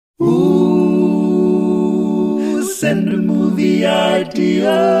Ooh, send a movie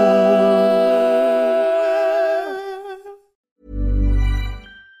idea.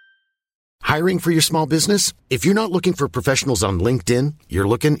 Hiring for your small business? If you're not looking for professionals on LinkedIn, you're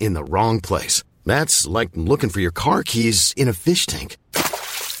looking in the wrong place. That's like looking for your car keys in a fish tank.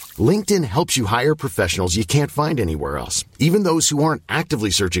 LinkedIn helps you hire professionals you can't find anywhere else, even those who aren't actively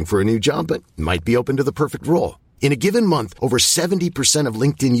searching for a new job but might be open to the perfect role. In a given month, over 70% of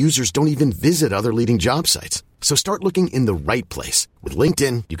LinkedIn users don't even visit other leading job sites. So start looking in the right place. With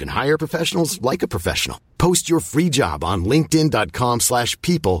LinkedIn, you can hire professionals like a professional. Post your free job on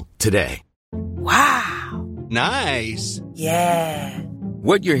linkedin.com/people today. Wow. Nice. Yeah.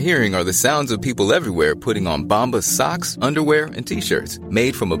 What you're hearing are the sounds of people everywhere putting on Bombas socks, underwear, and T-shirts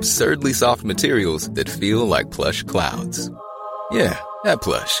made from absurdly soft materials that feel like plush clouds. Yeah, that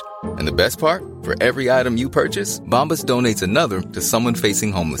plush. And the best part? For every item you purchase, Bombas donates another to someone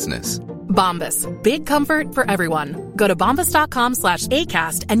facing homelessness. Bombas. Big comfort for everyone. Go to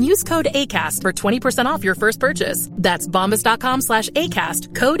bombas.com/ACAST and use code ACAST for 20% off your first purchase. That's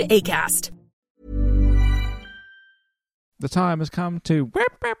bombas.com/ACAST. Code ACAST. The time has come to...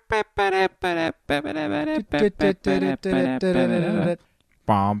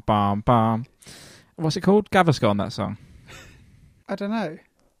 Bom, bom, bom. What's it called? Gaviscon, that song. I don't know.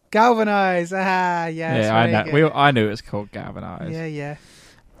 Galvanise. Ah, yes. Yeah, I know. I knew it was called Galvanise. Yeah.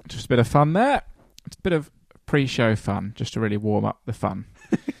 Just a bit of fun there. It's a bit of pre-show fun, just to really warm up the fun.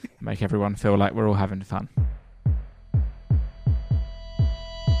 Make everyone feel like we're all having fun.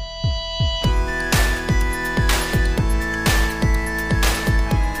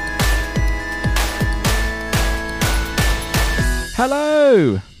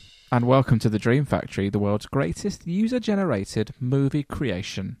 Hello, and welcome to the Dream Factory, the world's greatest user-generated movie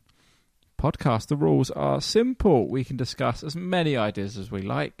creation podcast. The rules are simple. We can discuss as many ideas as we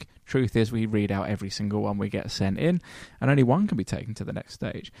like. Truth is, we read out every single one we get sent in, and only one can be taken to the next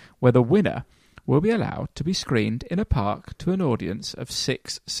stage, where the winner will be allowed to be screened in a park to an audience of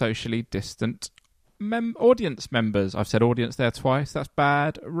 6 socially distant audience members. I've said audience there twice. That's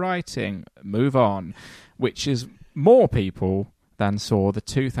bad writing. Move on. Which is more people than saw the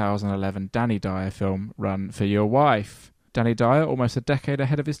 2011 Danny Dyer film Run for Your Wife. Danny Dyer, almost a decade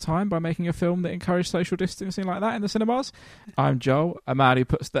ahead of his time by making a film that encouraged social distancing like that in the cinemas. I'm Joel, a man who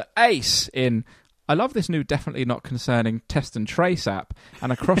puts the ace in... I love this new Definitely Not Concerning Test and Trace app.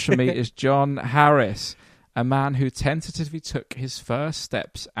 And across from me is John Harris, a man who tentatively took his first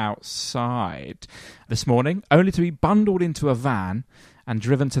steps outside this morning, only to be bundled into a van and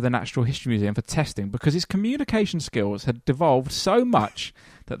driven to the Natural History Museum for testing because his communication skills had devolved so much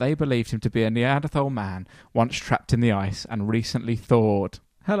that they believed him to be a Neanderthal man once trapped in the ice and recently thawed.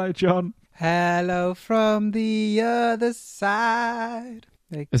 Hello, John. Hello from the other side.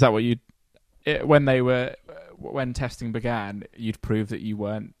 Is that what when testing began, you'd prove that you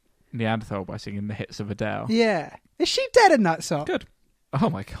weren't Neanderthal by singing the hits of Adele? Yeah. Is she dead in that song? Good. Oh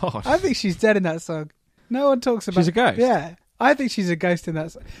my God. I think she's dead in that song. No one talks about... She's a ghost? Yeah. I think she's a ghost in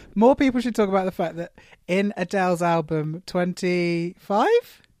that song. More people should talk about the fact that in Adele's album 25...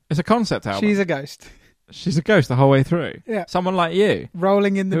 It's a concept album. She's a ghost. She's a ghost the whole way through. Yeah. Someone like you.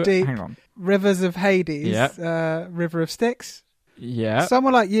 Rolling in the deep. Hang on. Rivers of Hades. Yep. River of Styx. Yeah.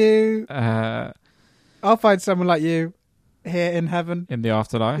 Someone like you. I'll find someone like you here in heaven. In the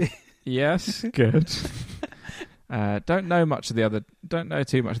afterlife. Yes. Good. Don't know too much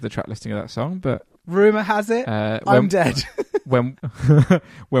of the track listing of that song, but rumour has it I'm dead. when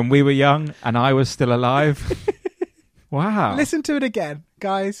we were young and I was still alive. Wow. Listen to it again,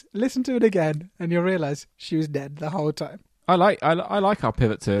 guys. Listen to it again, and you'll realise she was dead the whole time. I like our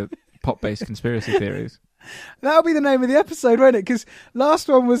pivot to pop-based conspiracy theories. That'll be the name of the episode, won't it? Because last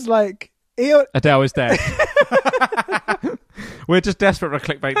one was like... Adele is dead. We're just desperate for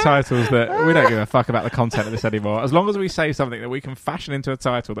clickbait titles that we don't give a fuck about the content of this anymore. As long as we say something that we can fashion into a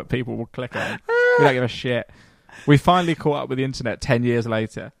title that people will click on, we don't give a shit. We finally caught up with the internet 10 years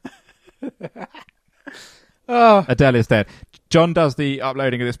later. Oh. Adele is dead. John does the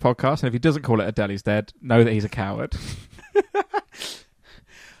uploading of this podcast, and if he doesn't call it Adele is dead, know that he's a coward.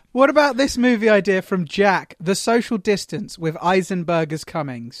 What about this movie idea from Jack, The Social Distance with Eisenberger's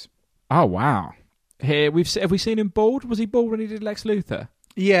Cummings? Oh, wow. Here, have we seen him bald? Was he bald when he did Lex Luthor?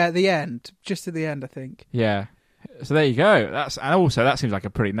 Yeah, at the end. Just at the end, I think. Yeah. So there you go. And also, that seems like a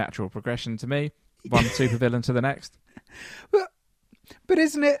pretty natural progression to me. One supervillain to the next. But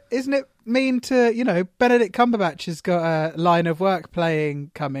isn't it mean to, Benedict Cumberbatch has got a line of work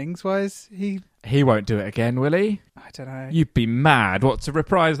playing Cummings. Why is he... He won't do it again, will he? I don't know. You'd be mad. What, to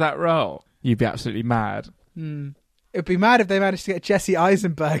reprise that role? You'd be absolutely mad. It'd be mad if they managed to get Jesse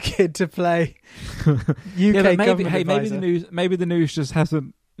Eisenberg in to play UK maybe, government hey, advisor. maybe the news just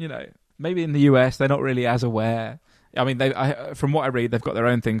hasn't, maybe in the US they're not really as aware. I mean, from what I read, they've got their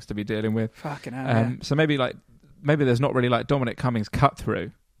own things to be dealing with. Fucking hell, yeah. So maybe there's not really like Dominic Cummings cut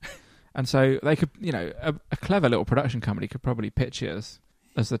through, and so they could, a clever little production company could probably pitch it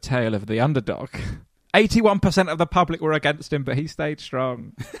as the tale of the underdog. 81% of the public were against him, but he stayed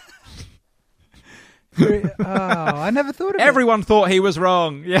strong. I never thought of it. Everyone thought he was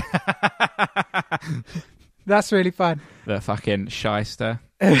wrong. Yeah, That's really fun. the fucking shyster.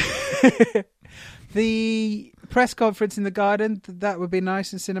 The press conference in the garden, that would be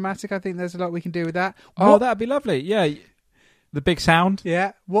nice and cinematic. I think there's a lot we can do with that. Oh, that'd be lovely. Yeah, the big sound.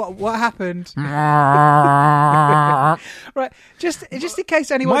 Yeah. What happened? Right. Just in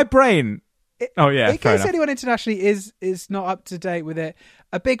case anyone. My brain. In case anyone internationally is not up to date with it,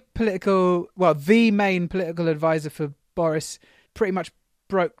 the main political advisor for Boris pretty much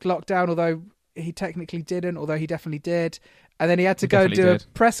broke lockdown, although he technically didn't, although he definitely did. And then he had to go do a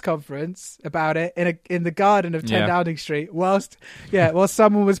press conference about it in the garden of 10 Downing Street whilst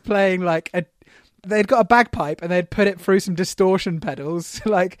someone was playing they'd got a bagpipe and they'd put it through some distortion pedals.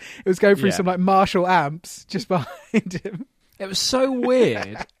 Like it was going through some like Marshall amps just behind him. It was so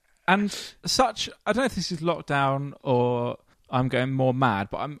weird. And I don't know if this is lockdown or I'm going more mad,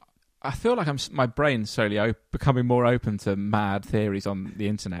 but I feel like my brain's slowly becoming more open to mad theories on the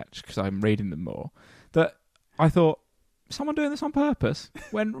internet because I'm reading them more. That I thought, someone doing this on purpose?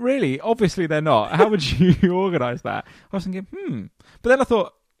 When really, obviously they're not. How would you organise that? I was thinking, But then I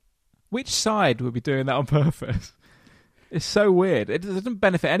thought, which side would be doing that on purpose? It's so weird. It doesn't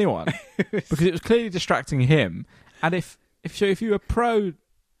benefit anyone because it was clearly distracting him. And if you were pro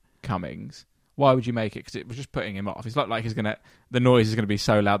Cummings, why would you make it? Because it was just putting him off. It's not like the noise is going to be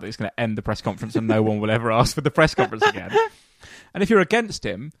so loud that it's going to end the press conference and no one will ever ask for the press conference again. And if you're against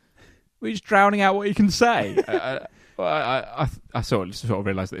him, we're just drowning out what he can say. I sort of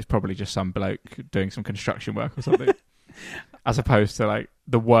realised that it's probably just some bloke doing some construction work or something, as opposed to like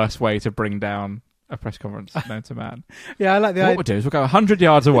the worst way to bring down a press conference known to man. Yeah, I like the idea. idea. What we'll do is we'll go 100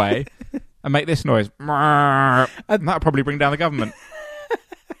 yards away and make this noise, and that'll probably bring down the government.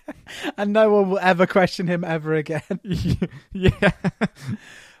 And no one will ever question him ever again. Yeah.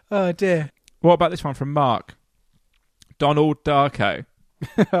 Oh dear. What about this one from Mark? Donald Darko.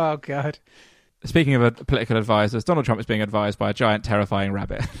 Oh God. Speaking of political advisors, Donald Trump is being advised by a giant, terrifying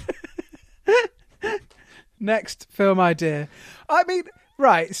rabbit. Next film idea. I mean,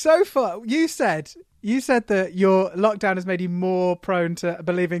 right, so far, you said that your lockdown has made you more prone to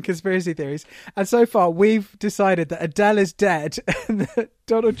believing conspiracy theories. And so far, we've decided that Adele is dead and that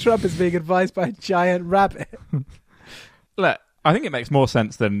Donald Trump is being advised by a giant rabbit. Look, I think it makes more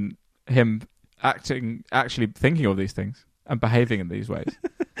sense than him actually thinking all these things and behaving in these ways.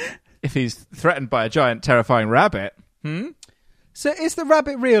 If he's threatened by a giant, terrifying rabbit. So is the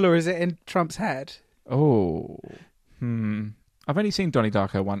rabbit real or is it in Trump's head? Oh. I've only seen Donnie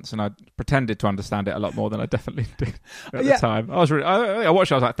Darko once, and I pretended to understand it a lot more than I definitely did at the time. I watched it, I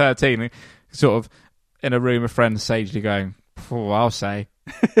was like 13, and sort of in a room of friends sagely going, I'll say.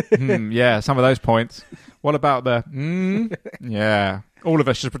 Yeah, some of those points. What about the, yeah. All of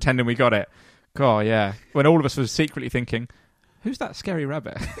us just pretending we got it. God, yeah. When all of us were secretly thinking, who's that scary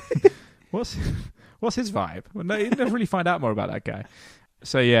rabbit? What's his vibe? Well, no, you never really find out more about that guy.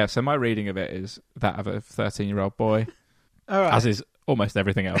 So my reading of it is that of a 13-year-old boy. All right. As is almost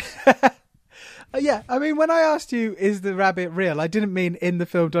everything else. Yeah, I mean, when I asked you, is the rabbit real? I didn't mean in the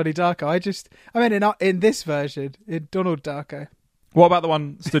film Donnie Darko. I meant in this version, in Donald Darko. What about the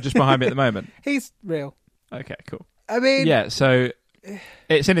one stood just behind me at the moment? He's real. Okay, cool. I mean... Yeah, so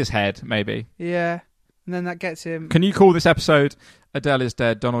it's in his head, maybe. Yeah, and then that gets him... Can you call this episode, Adele is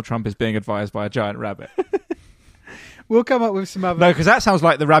dead, Donald Trump is being advised by a giant rabbit? We'll come up with some other... No, because that sounds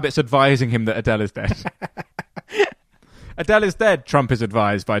like the rabbit's advising him that Adele is dead. Adele is dead. Trump is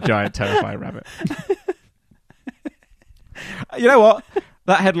advised by a giant, terrifying rabbit. You know what?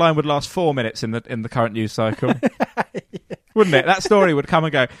 That headline would last 4 minutes in the current news cycle, wouldn't it? That story would come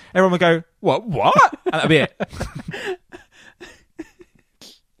and go. Everyone would go, "What? And that'd be it."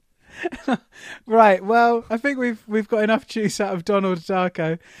 Right. Well, I think we've got enough juice out of Donald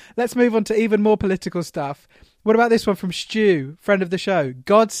Darko. Let's move on to even more political stuff. What about this one from Stu, friend of the show?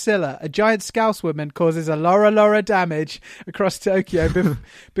 Godzilla, a giant scouse woman causes a Laura damage across Tokyo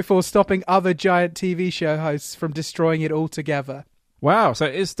before stopping other giant TV show hosts from destroying it altogether. Wow, so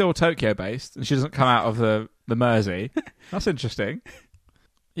it is still Tokyo-based, and she doesn't come out of the Mersey. That's interesting.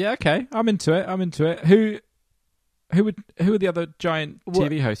 Yeah, okay, I'm into it. Who are the other giant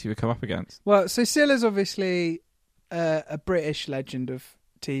TV hosts you would come up against? Well, so Scylla's obviously a British legend of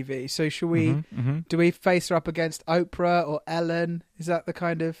TV. So should we? Do we face her up against Oprah or Ellen? Is that the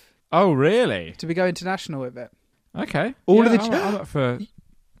kind of? Oh, really? Do we go international with it? Okay. All of the. I'm up for.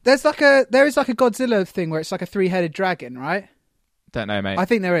 There is like a Godzilla thing where it's like a 3-headed dragon, right? Don't know, mate. I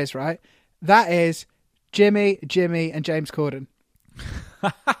think there is, right? That is Jimmy, and James Corden.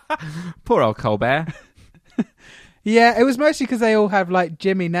 Poor old Colbert. Yeah, it was mostly because they all have like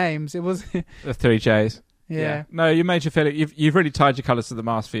Jimmy names. It was The 3 J's. Yeah. No, you made your feeling. You've really tied your colours to the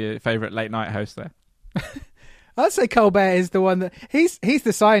mast for your favourite late night host there. I'd say Colbert is the one that he's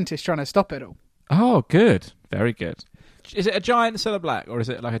the scientist trying to stop it all. Oh, good. Very good. Is it a giant Cilla Black, or is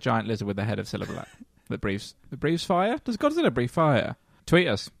it like a giant lizard with the head of Cilla Black that breathes fire? Does Godzilla breathe fire? Tweet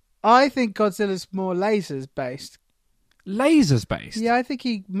us. I think Godzilla's more lasers based. Lasers based? Yeah, I think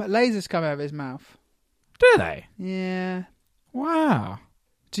lasers come out of his mouth. Do they? Yeah. Wow.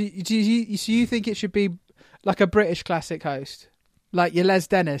 Do you think it should be like a British classic host, like your Les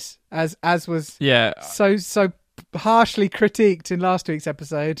Dennis, as was so harshly critiqued in last week's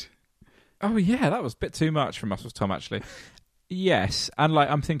episode? Oh yeah, that was a bit too much from us, was Tom, actually. Yes, and like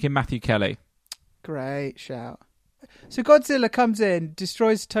I'm thinking Matthew Kelly. Great shout. So Godzilla comes in,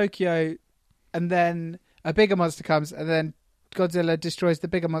 destroys Tokyo, and then a bigger monster comes, and then Godzilla destroys the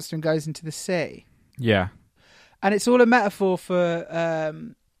bigger monster and goes into the sea. Yeah. And it's all a metaphor for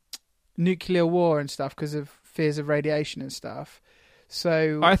nuclear war and stuff because of fears of radiation and stuff.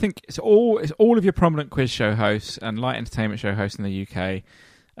 So I think it's all of your prominent quiz show hosts and light entertainment show hosts in the UK.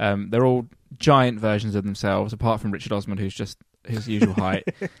 They're all giant versions of themselves, apart from Richard Osman, who's just his usual height.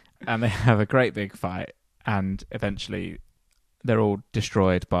 And they have a great big fight, and eventually they're all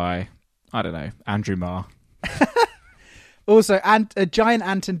destroyed by, I don't know, Andrew Marr. Also, and a giant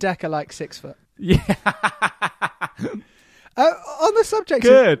Anton Decker, like 6 foot. Yeah. On the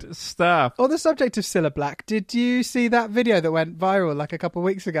subject stuff. On the subject of Cilla Black, did you see that video that went viral like a couple of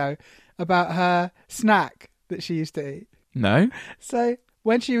weeks ago about her snack that she used to eat? No. So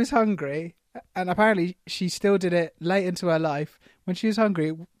when she was hungry, and apparently she still did it late into her life, when she was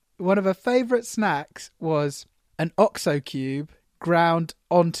hungry, one of her favourite snacks was an OXO cube ground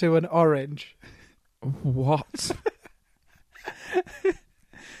onto an orange. What?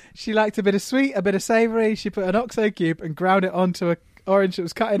 She liked a bit of sweet, a bit of savoury. She put an OXO cube and ground it onto an orange that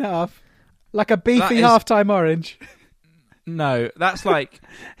was cut in half, like a beefy halftime orange. No, that's like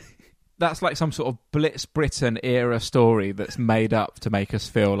some sort of Blitz Britain era story that's made up to make us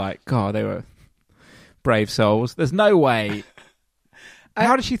feel like, God, they were brave souls. There's no way.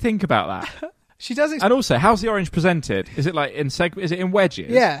 How did she think about that? She does. And also, how's the orange presented? Is it like is it in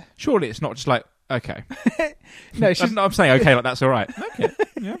wedges? Yeah. Surely it's not just like, okay. No, I'm saying okay, like that's all right. Okay.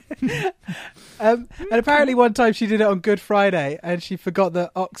 Yeah. And apparently one time she did it on Good Friday and she forgot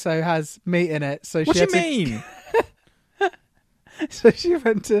that OXO has meat in it. So what do you mean? So she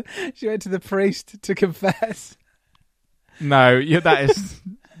went to the priest to confess. No, that is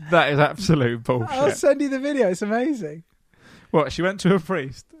absolute bullshit. I'll send you the video. It's amazing. What, she went to a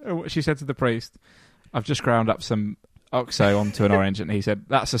priest? She said to the priest, "I've just ground up some OXO onto an orange," and he said,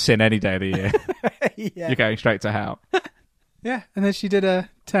 "That's a sin any day of the year." Yeah. You're going straight to hell. Yeah, and then she did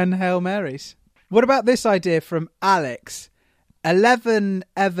 10 Hail Marys. What about this idea from Alex? 11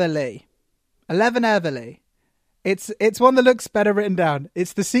 Everly. 11 Everly. It's one that looks better written down.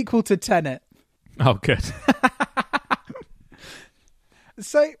 It's the sequel to Tenet. Oh, good.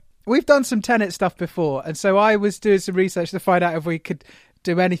 So we've done some Tenet stuff before, and so I was doing some research to find out if we could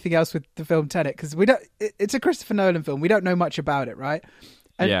do anything else with the film Tenet, because it's a Christopher Nolan film. We don't know much about it, right?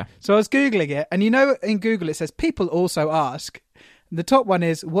 And yeah. So I was Googling it, and in Google it says, people also ask. And the top one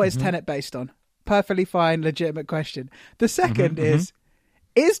is, what is Tenet based on? Perfectly fine, legitimate question. The second is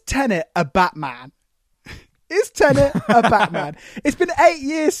Tenet a Batman? Is Tenet a Batman? It's been 8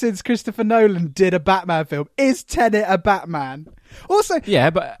 years since Christopher Nolan did a Batman film. Is Tenet a Batman? Also, yeah,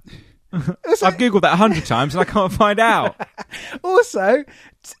 but I've Googled that 100 times and I can't find out. Also,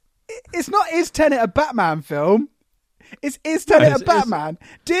 it's not is Tenet a Batman film? Is Tenet a Batman?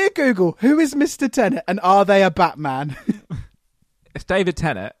 Dear Google, who is Mr. Tenet and are they a Batman? It's David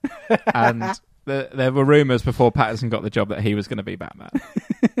Tennant, and there were rumours before Patterson got the job that he was going to be Batman.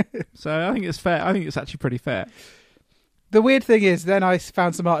 So I think it's fair. I think it's actually pretty fair. The weird thing is, then I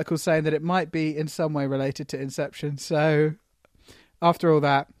found some articles saying that it might be in some way related to Inception. So after all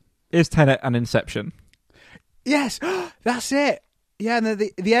that... Is Tenet an Inception? Yes, that's it. Yeah, and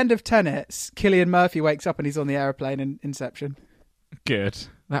the end of Tenet, Cillian Murphy wakes up and he's on the aeroplane in Inception. Good.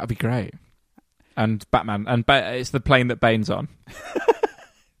 That would be great. And Batman, and it's the plane that Bane's on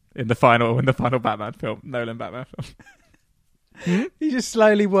in the final Batman film, Nolan Batman film. You just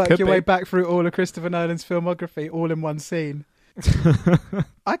slowly work Could your be. way back through all of Christopher Nolan's filmography, all in one scene.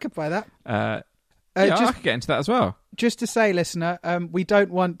 I could buy that. I could get into that as well. Just to say, listener, we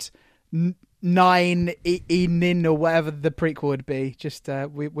don't want 9 Nin or whatever the prequel would be. Just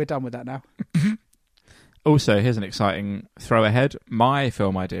we're done with that now. Also, here's an exciting throw ahead. My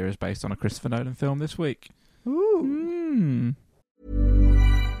film idea is based on a Christopher Nolan film this week. Ooh.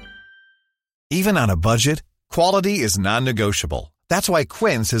 Even on a budget, quality is non-negotiable. That's why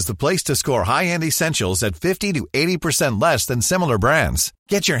Quince is the place to score high-end essentials at 50 to 80% less than similar brands.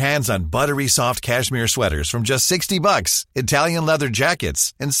 Get your hands on buttery soft cashmere sweaters from just $60, Italian leather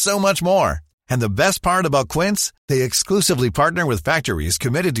jackets, and so much more. And the best part about Quince, they exclusively partner with factories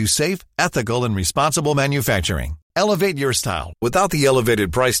committed to safe, ethical, and responsible manufacturing. Elevate your style without the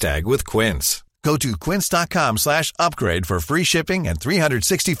elevated price tag with Quince. Go to quince.com/upgrade for free shipping and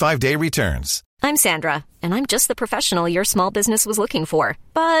 365-day returns. I'm Sandra, and I'm just the professional your small business was looking for.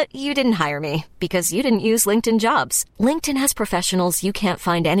 But you didn't hire me because you didn't use LinkedIn Jobs. LinkedIn has professionals you can't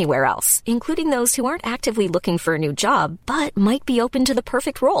find anywhere else, including those who aren't actively looking for a new job, but might be open to the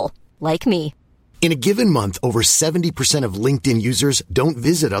perfect role, like me. In a given month, over 70% of LinkedIn users don't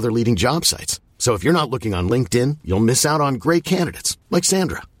visit other leading job sites. So if you're not looking on LinkedIn, you'll miss out on great candidates like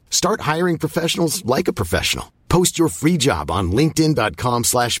Sandra. Start hiring professionals like a professional. Post your free job on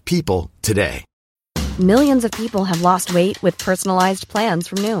linkedin.com/people today. Millions of people have lost weight with personalized plans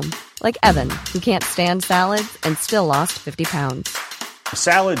from Noom. Like Evan, who can't stand salads and still lost 50 pounds.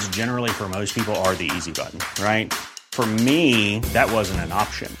 Salads generally for most people are the easy button, right? For me, that wasn't an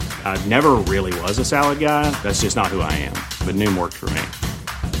option. I never really was a salad guy. That's just not who I am. But Noom worked for me.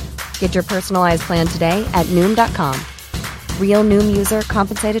 Get your personalized plan today at Noom.com. Real Noom user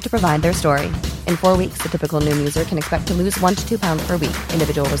compensated to provide their story. In 4 weeks, the typical Noom user can expect to lose 1 to 2 pounds per week.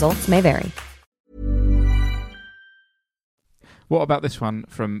 Individual results may vary. What about this one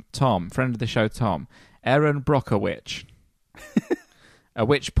from Tom, friend of the show, Tom? Erin Brockovich. A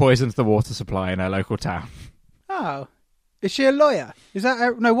witch poisons the water supply in her local town. Oh. Is she a lawyer? Is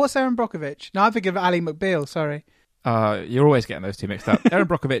that... No, what's Erin Brockovich? No, I think of Ally McBeal, sorry. You're always getting those two mixed up. Erin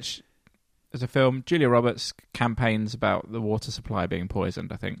Brockovich is a film. Julia Roberts campaigns about the water supply being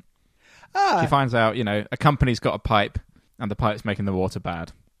poisoned, I think. She finds out, a company's got a pipe and the pipe's making the water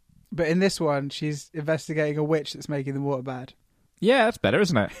bad. But in this one, she's investigating a witch that's making the water bad. Yeah, that's better,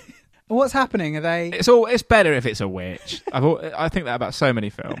 isn't it? And what's happening? Are they... It's better if it's a witch. I think that about so many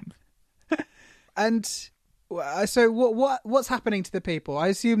films. And so what's happening to the people? I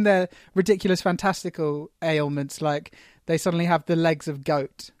assume they're ridiculous, fantastical ailments, like they suddenly have the legs of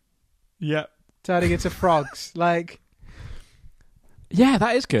goat. Yep. Turning into frogs. Yeah,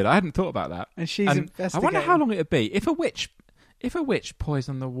 that is good. I hadn't thought about that. And she's investigating. I wonder how long it would be if a witch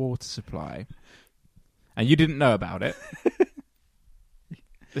poisoned the water supply and you didn't know about it.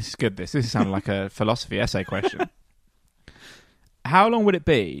 This is good. This is sounding like a philosophy essay question. How long would it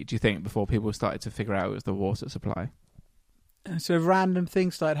be, do you think, before people started to figure out it was the water supply? So random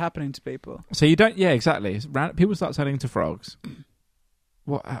things started happening to people. So you don't... Yeah, exactly. People start turning into frogs.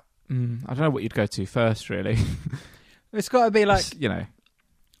 What? I don't know what you'd go to first, really. It's got to be like...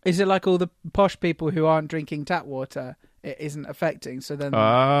 Is it like all the posh people who aren't drinking tap water it isn't affecting, so then you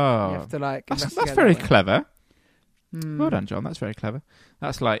have to That's very clever. Well done, John. That's very clever.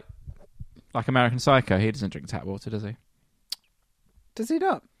 That's like American Psycho. He doesn't drink tap water, does he? Does he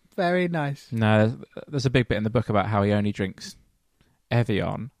not? Very nice. No, there's a big bit in the book about how he only drinks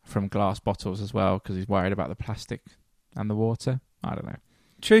Evian from glass bottles as well because he's worried about the plastic and the water. I don't know.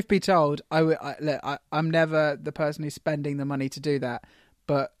 Truth be told, I'm never the person who's spending the money to do that,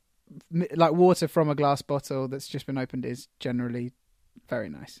 but like water from a glass bottle that's just been opened is generally very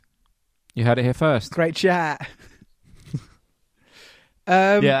nice. You heard it here first. Great chat.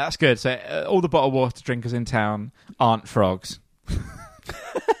 Yeah, that's good. So all the bottled water drinkers in town aren't frogs.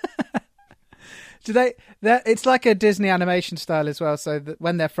 Do they? It's like a Disney animation style as well. So that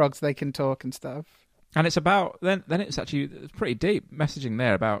when they're frogs, they can talk and stuff. And it's about then it's pretty deep messaging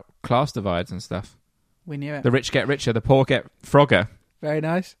there about class divides and stuff. We knew it. The rich get richer, the poor get frogger. Very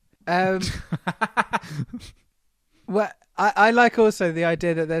nice. Well, I like also the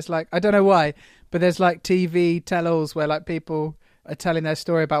idea that there's I don't know why, but there's TV tell-alls where people are telling their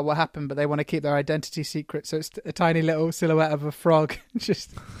story about what happened, but they want to keep their identity secret. So it's a tiny little silhouette of a frog, just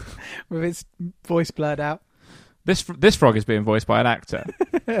with its voice blurred out. This frog is being voiced by an actor.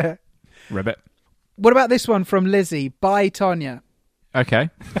 Ribbit. What about this one from Lizzie? Bye, Tonya. Okay.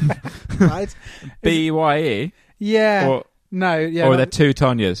 Right? B-Y-E? Yeah. Or are there two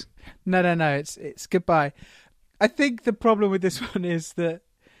Tonyas? No. It's goodbye. I think the problem with this one is that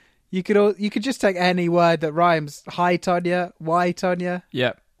You could just take any word that rhymes. Hi, Tonya. Why, Tonya?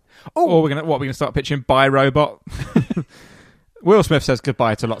 Yep. Oh, Or we're gonna start pitching Bye Robot. Will Smith says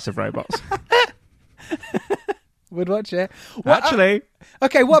goodbye to lots of robots. Would watch it. Actually,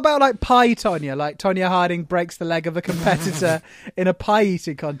 okay. What about like Pie Tonya? Like Tonya Harding breaks the leg of a competitor in a pie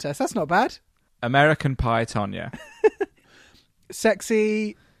eating contest. That's not bad. American Pie Tonya.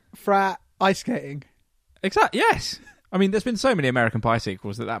 Sexy frat ice skating. Exactly. Yes. I mean, there's been so many American Pie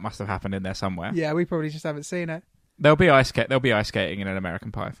sequels that must have happened in there somewhere. Yeah, we probably just haven't seen it. There'll be ice skating in an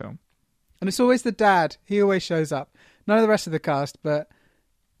American Pie film. And it's always the dad. He always shows up. None of the rest of the cast, but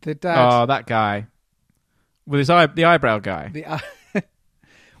the dad. Oh, that guy. With the eyebrow guy.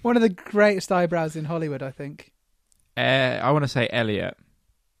 One of the greatest eyebrows in Hollywood, I think. I want to say Elliot.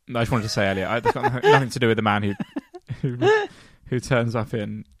 No, I just wanted to say Elliot. It's got nothing to do with the man who turns up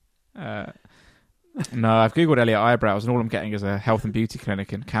in... No, I've googled Elliot eyebrows, and all I'm getting is a health and beauty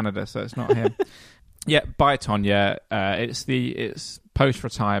clinic in Canada, so it's not him. Yeah, Bye Tonya. It's post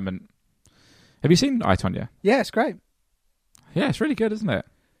retirement. Have you seen I, Tonya? Yeah, it's great. Yeah, it's really good, isn't it?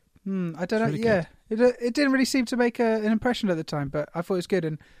 I don't know. Really yeah, it didn't really seem to make an impression at the time, but I thought it was good.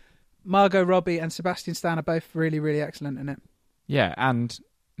 And Margot Robbie and Sebastian Stan are both really, really excellent in it. Yeah, and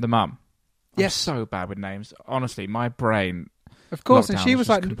the mum. Yes, so bad with names. Honestly, my brain. Of course, and she was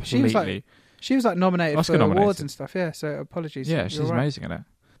like nominated for awards and stuff. Yeah, so apologies. Yeah, she's amazing in it.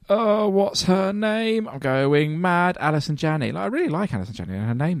 Oh, what's her name? I'm going mad. Alison Janney. I really like Alison Janney and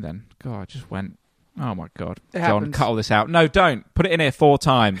her name then. God, I just went, oh my God. John, happens. Cut all this out. No, don't. Put it in here 4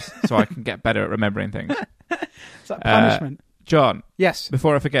 times so I can get better at remembering things. It's like punishment. John. Yes.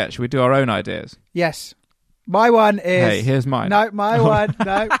 Before I forget, should we do our own ideas? Yes. My one is... Hey, here's mine. No, my one.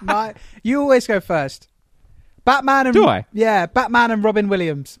 No, You always go first. Batman and... Do I? Yeah, Batman and Robin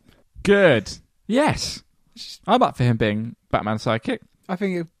Williams. Good. Yes. I'm up for him being Batman's sidekick. I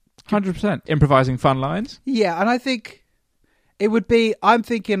think 100%. Improvising fun lines. Yeah, and I think it would be... I'm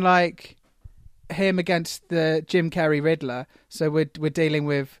thinking like him against the Jim Carrey Riddler. So we're dealing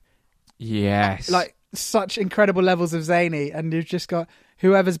with... Yes. Like such incredible levels of zany, and you've just got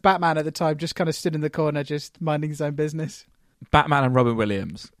whoever's Batman at the time just kind of stood in the corner just minding his own business. Batman and Robin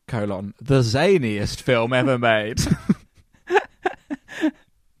Williams, the zaniest film ever made.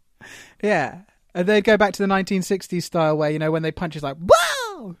 Yeah. And they'd go back to the 1960s style where, when they punch, it's like,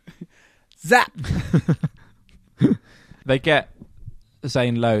 wow! Zap! They get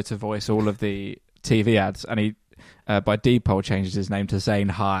Zane Lowe to voice all of the TV ads, and he, by default, changes his name to Zane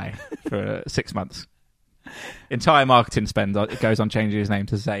High for 6 months. Entire marketing spend goes on changing his name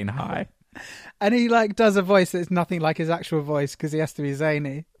to Zane High. And he does a voice that's nothing like his actual voice because he has to be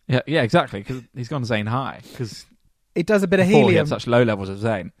zany. Yeah, exactly, because he's gone Zane High. Because he does a bit of helium. He had such low levels of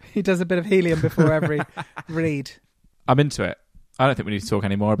Zane. He does a bit of helium before every read. I'm into it. I don't think we need to talk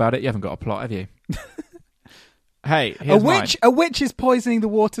any more about it. You haven't got a plot, have you? Hey, here's mine. A witch is poisoning the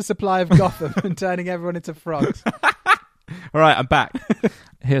water supply of Gotham and turning everyone into frogs. All right, I'm back.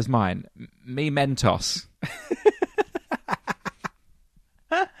 Here's mine. Me Mentos.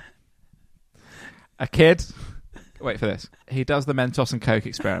 A kid. Wait for this. He does the Mentos and Coke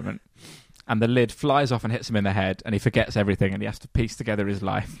experiment, and the lid flies off and hits him in the head, and he forgets everything, and he has to piece together his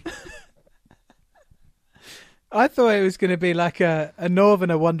life. I thought it was going to be like a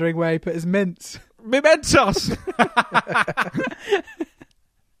northerner wondering where he put his mints. Me Mentos!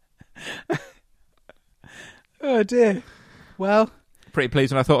 Oh, dear. Well... Pretty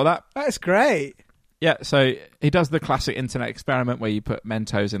pleased when I thought of that. That's great. Yeah, so he does the classic internet experiment where you put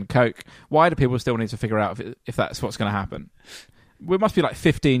Mentos and Coke. Why do people still need to figure out if that's what's going to happen? We must be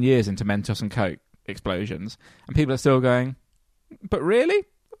 15 years into Mentos and Coke explosions, and people are still going, but really?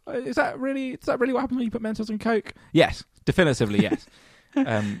 Is that really what happens when you put Mentos and Coke? Yes, definitively yes.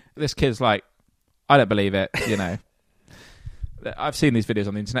 This kid's like, I don't believe it, I've seen these videos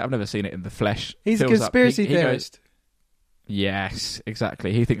on the internet. I've never seen it in the flesh. He's a conspiracy theorist. Yes,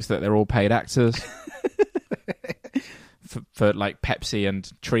 exactly. He thinks that they're all paid actors for Pepsi and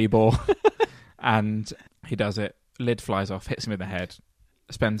Trebor. And he does it. Lid flies off, hits him in the head,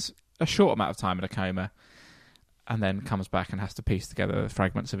 spends a short amount of time in a coma, and then comes back and has to piece together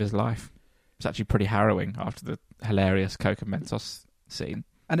fragments of his life. It's actually pretty harrowing after the hilarious Coke and Mentos scene.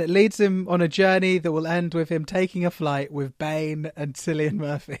 And it leads him on a journey that will end with him taking a flight with Bane and Cillian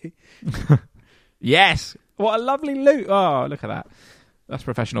Murphy. Yes! What a lovely loot. Oh, look at that. That's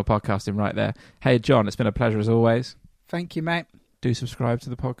professional podcasting right there. Hey, John, it's been a pleasure as always. Thank you, mate. Do subscribe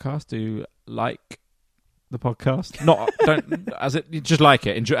to the podcast. Do like the podcast. Just like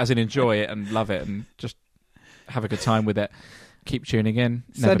it. Enjoy it and love it and just have a good time with it. Keep tuning in.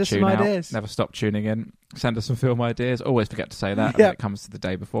 Send us some ideas. Never stop tuning in. Send us some film ideas. Always forget to say that when it comes to the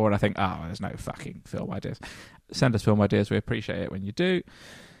day before, and I think, there's no fucking film ideas. Send us film ideas. We appreciate it when you do.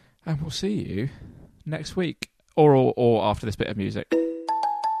 And we'll see you next week or after this bit of music.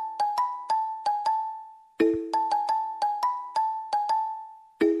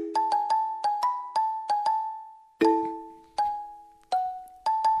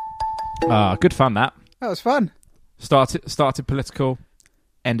 Good fun, that. That was fun. Started political,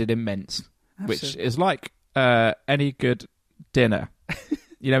 ended in mince, which is like any good dinner.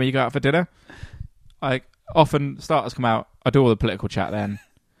 You know, when you go out for dinner, I often starters come out, I do all the political chat then,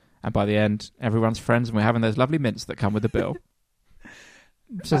 and by the end, everyone's friends, and we're having those lovely mints that come with the bill.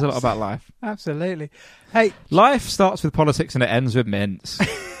 Says a lot about life. Absolutely. Hey, life starts with politics and it ends with mints.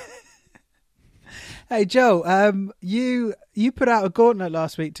 Hey, Joe, you put out a gauntlet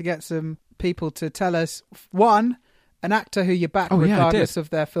last week to get some people to tell us, one, an actor who you back regardless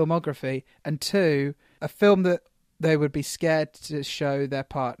of their filmography, and two, a film that they would be scared to show their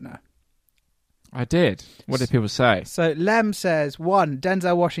partner. I did. What did people say? So Lem says, one,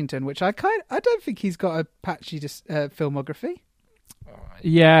 Denzel Washington, which I don't think he's got a patchy filmography.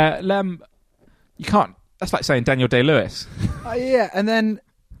 Yeah, Lem, you can't. That's like saying Daniel Day-Lewis. Yeah, and then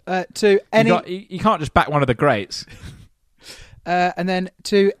to any... You can't just back one of the greats. And then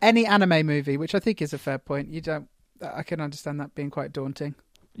to any anime movie, which I think is a fair point. I can understand that being quite daunting.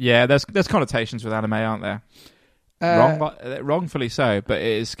 Yeah, there's connotations with anime, aren't there? Wrongfully so, but it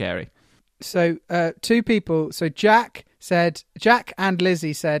is scary. So two people. So Jack and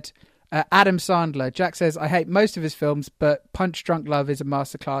Lizzie said Adam Sandler. Jack says, I hate most of his films, but Punch Drunk Love is a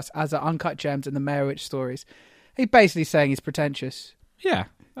masterclass, as are Uncut Gems and the Meyerowitz stories. He's basically saying he's pretentious. Yeah,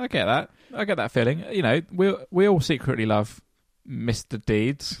 I get that. I get that feeling. You know, we all secretly love Mr.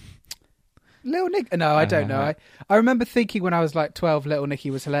 Deeds. Little Nick? No, I don't know. I remember thinking when I was like 12, Little Nicky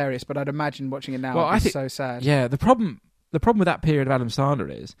was hilarious, but I'd imagine watching it now it'd be so sad. Yeah, the problem with that period of Adam Sandler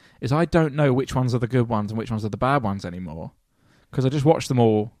is I don't know which ones are the good ones and which ones are the bad ones anymore, because I just watched them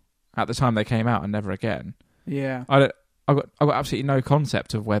all at the time they came out and never again. Yeah, I've got absolutely no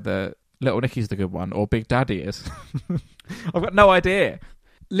concept of whether Little Nicky's the good one or Big Daddy is. I've got no idea.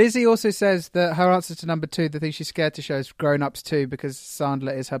 Lizzie also says that her answer to number 2, the thing she's scared to show, is Grown Ups 2 because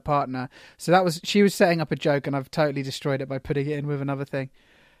Sandler is her partner. So she was setting up a joke, and I've totally destroyed it by putting it in with another thing.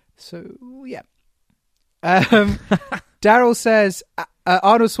 So yeah. Daryl says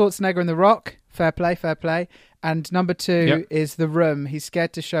Arnold Schwarzenegger in The Rock. Fair play. And number 2 is The Room. He's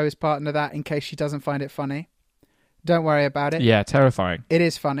scared to show his partner that in case she doesn't find it funny. Don't worry about it. Yeah, terrifying. It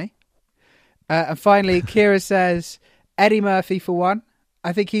is funny. And finally, Kira says Eddie Murphy for one.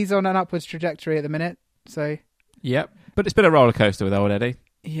 I think he's on an upwards trajectory at the minute. So, yep, but it's been a roller coaster with old Eddie.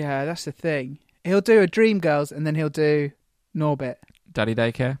 Yeah, that's the thing. He'll do a Dreamgirls and then he'll do Norbit. Daddy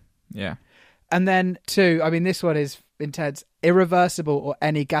Daycare. Yeah. And then 2, I mean, this one is intense. Irreversible or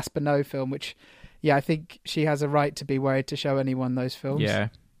any Gaspar Noé film, which, yeah, I think she has a right to be worried to show anyone those films. Yeah.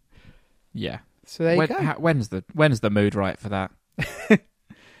 Yeah. So there you go. When's the mood right for that?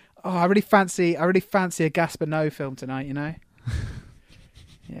 I really fancy a Gaspar Noé film tonight, you know?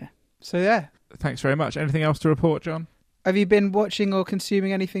 Yeah. So, yeah. Thanks very much. Anything else to report, John? Have you been watching or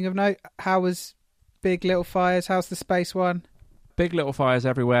consuming anything of note? How was Big Little Fires? How's the space one? Big Little Fires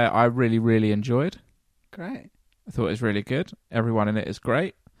everywhere. I really, really enjoyed. Great. I thought it was really good. Everyone in it is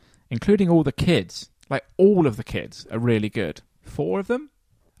great, including all the kids. Like, all of the kids are really good. 4 of them?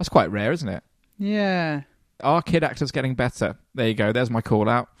 That's quite rare, isn't it? Yeah. Our kid actor's getting better. There you go. There's my call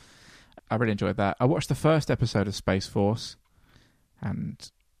out. I really enjoyed that. I watched the first episode of Space Force,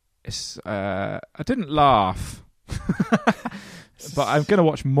 and it's I didn't laugh, but I'm going to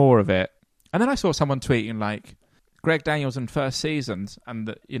watch more of it. And then I saw someone tweeting like Greg Daniels and first seasons,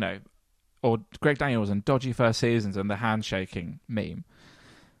 and or Greg Daniels and dodgy first seasons and the handshaking meme.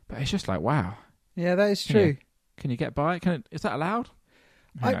 But it's just like, wow. Yeah, that is true. Can you get by? Is that allowed?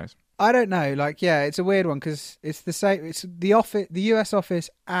 Who knows? I don't know. Like, yeah, it's a weird one because it's the same. It's the office, the US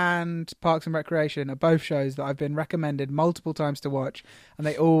Office, and Parks and Recreation are both shows that I've been recommended multiple times to watch, and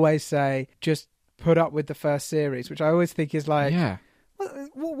they always say just put up with the first series, which I always think is like, yeah,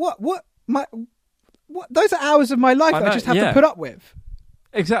 what? Those are hours of my life that I just have to put up with.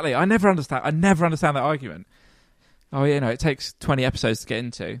 Exactly. I never understand that argument. Oh, it takes 20 episodes to get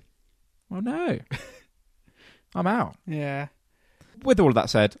into. Well, no, I'm out. Yeah. With all of that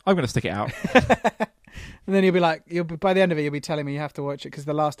said, I'm going to stick it out. And then by the end of it, you'll be telling me you have to watch it because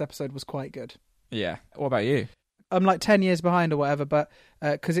the last episode was quite good. Yeah. What about you? I'm like 10 years behind or whatever, but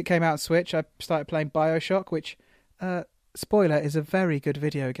because it came out on Switch, I started playing BioShock, which, spoiler, is a very good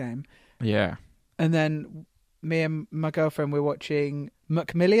video game. Yeah. And then me and my girlfriend, we're watching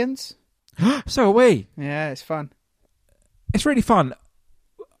Macmillions. So are we. Yeah, it's fun. It's really fun.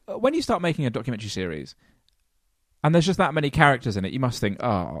 When you start making a documentary series and there's just that many characters in it, you must think,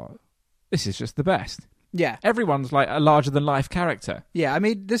 oh, this is just the best. Yeah. Everyone's like a larger-than-life character. Yeah, I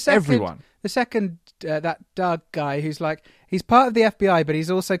mean, the second that Doug guy who's like, he's part of the FBI, but he's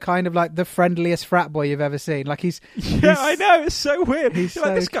also kind of like the friendliest frat boy you've ever seen. Like I know, it's so weird. He's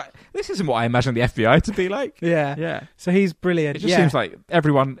like, this guy. This isn't what I imagine the FBI to be like. Yeah. So he's brilliant. It just seems like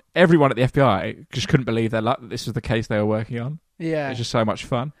everyone at the FBI just couldn't believe their luck that this was the case they were working on. Yeah. It's just so much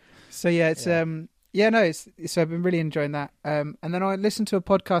fun. So yeah, it's so I've been really enjoying that. And then I listened to a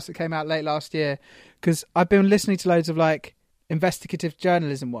podcast that came out late last year because I've been listening to loads of like investigative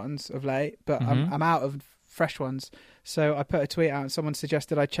journalism ones of late, but I'm out of fresh ones. So I put a tweet out and someone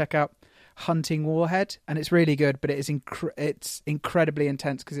suggested I check out Hunting Warhead, and it's really good, but it is it's incredibly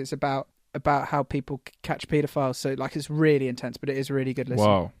intense because it's about how people catch paedophiles. So like it's really intense, but it is a really good listen.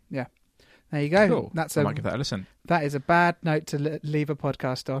 Wow. Yeah. There you go. Cool. I might give that a listen. That is a bad note to leave a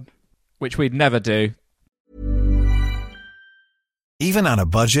podcast on. Which we'd never do. Even on a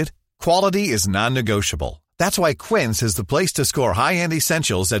budget, quality is non-negotiable. That's why Quince is the place to score high-end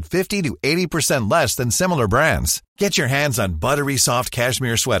essentials at 50 to 80% less than similar brands. Get your hands on buttery soft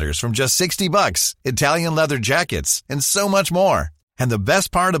cashmere sweaters from just $60, Italian leather jackets, and so much more. And the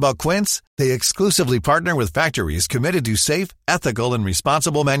best part about Quince, they exclusively partner with factories committed to safe, ethical, and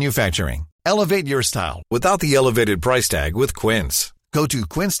responsible manufacturing. Elevate your style without the elevated price tag with Quince. Go to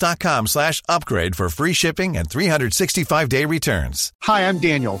quince.com/upgrade for free shipping and 365-day returns. Hi, I'm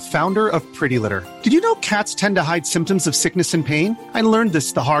Daniel, founder of Pretty Litter. Did you know cats tend to hide symptoms of sickness and pain? I learned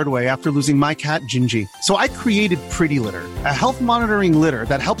this the hard way after losing my cat, Gingy. So I created Pretty Litter, a health monitoring litter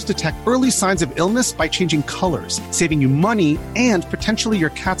that helps detect early signs of illness by changing colors, saving you money and potentially your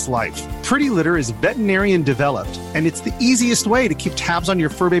cat's life. Pretty Litter is veterinarian developed, and it's the easiest way to keep tabs on your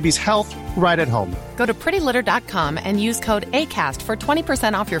fur baby's health right at home. Go to prettylitter.com and use code ACAST for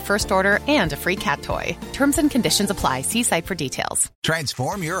 20% off your first order and a free cat toy. Terms and conditions apply. See site for details.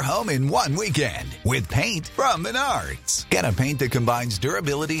 Transform your home in one weekend with paint from Menards. Get a paint that combines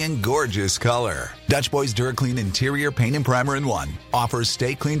durability and gorgeous color. Dutch Boys DuraClean Interior Paint and Primer in One offers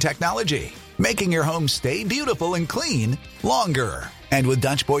Stay Clean technology, making your home stay beautiful and clean longer. And with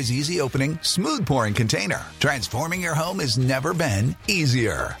Dutch Boy's easy opening, smooth pouring container, transforming your home has never been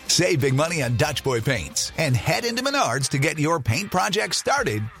easier. Save big money on Dutch Boy paints and head into Menards to get your paint project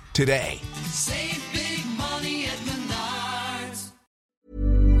started today. Save big money at Menards.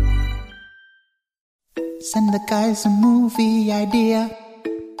 Send the guys a movie idea.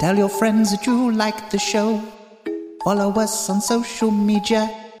 Tell your friends that you like the show. Follow us on social media.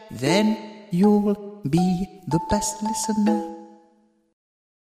 Then you'll be the best listener.